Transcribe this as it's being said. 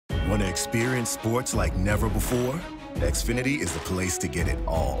Want to experience sports like never before? Xfinity is the place to get it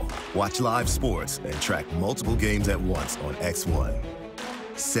all. Watch live sports and track multiple games at once on X1.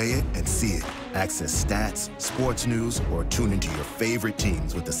 Say it and see it. Access stats, sports news, or tune into your favorite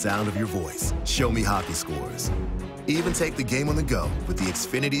teams with the sound of your voice. Show me hockey scores. Even take the game on the go with the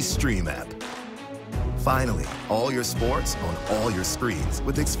Xfinity Stream app. Finally, all your sports on all your screens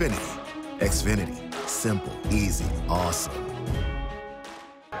with Xfinity. Xfinity. Simple, easy, awesome.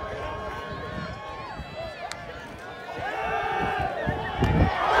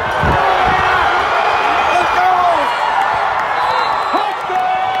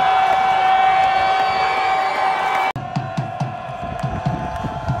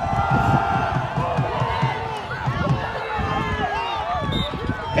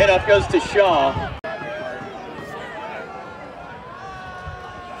 Head-up goes to Shaw.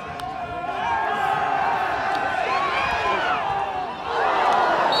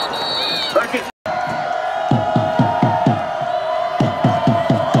 Perkins.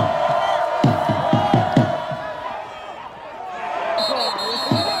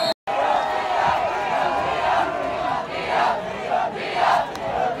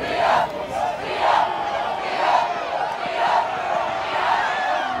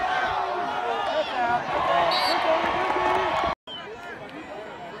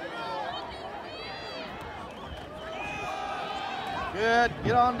 Good.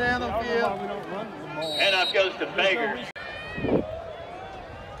 Get on down the field. Head up goes to Baker.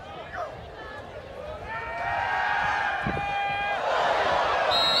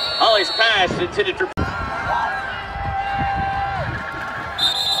 Ollie's pass intended for.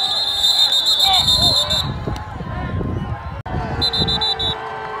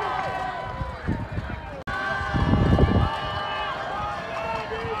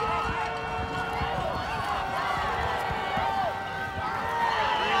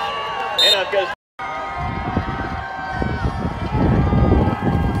 Head up goes.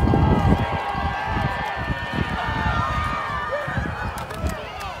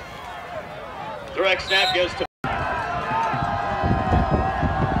 Direct snap goes to.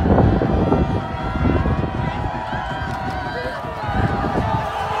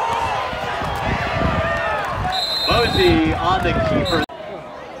 Mosey on the keeper.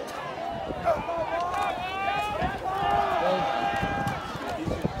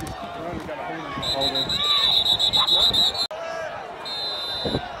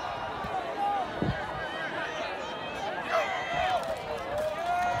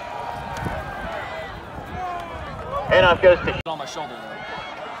 Head off goes to. On my shoulder though.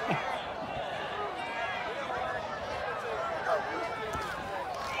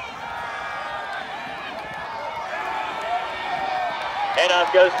 Head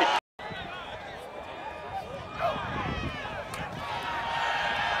off goes to.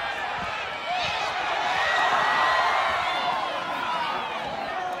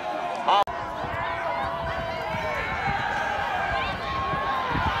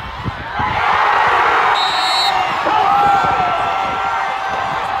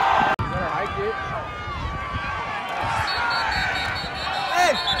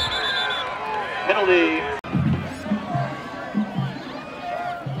 Penalty.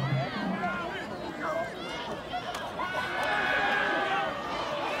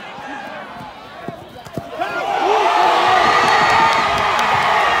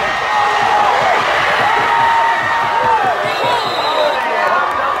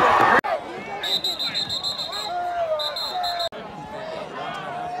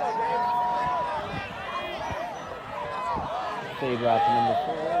 Fade route to number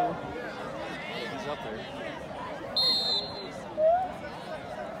 4. He's up there.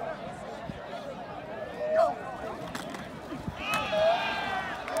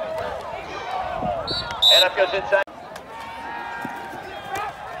 Head up goes inside.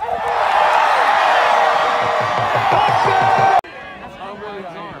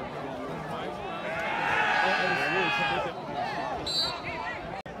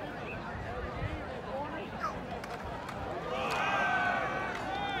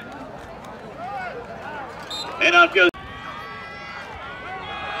 Head up goes.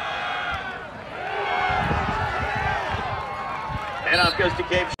 Head off goes to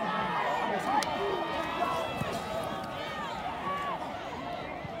Cape.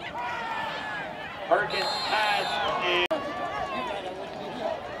 Perkins pass.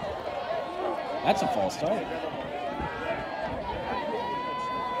 That's a false start.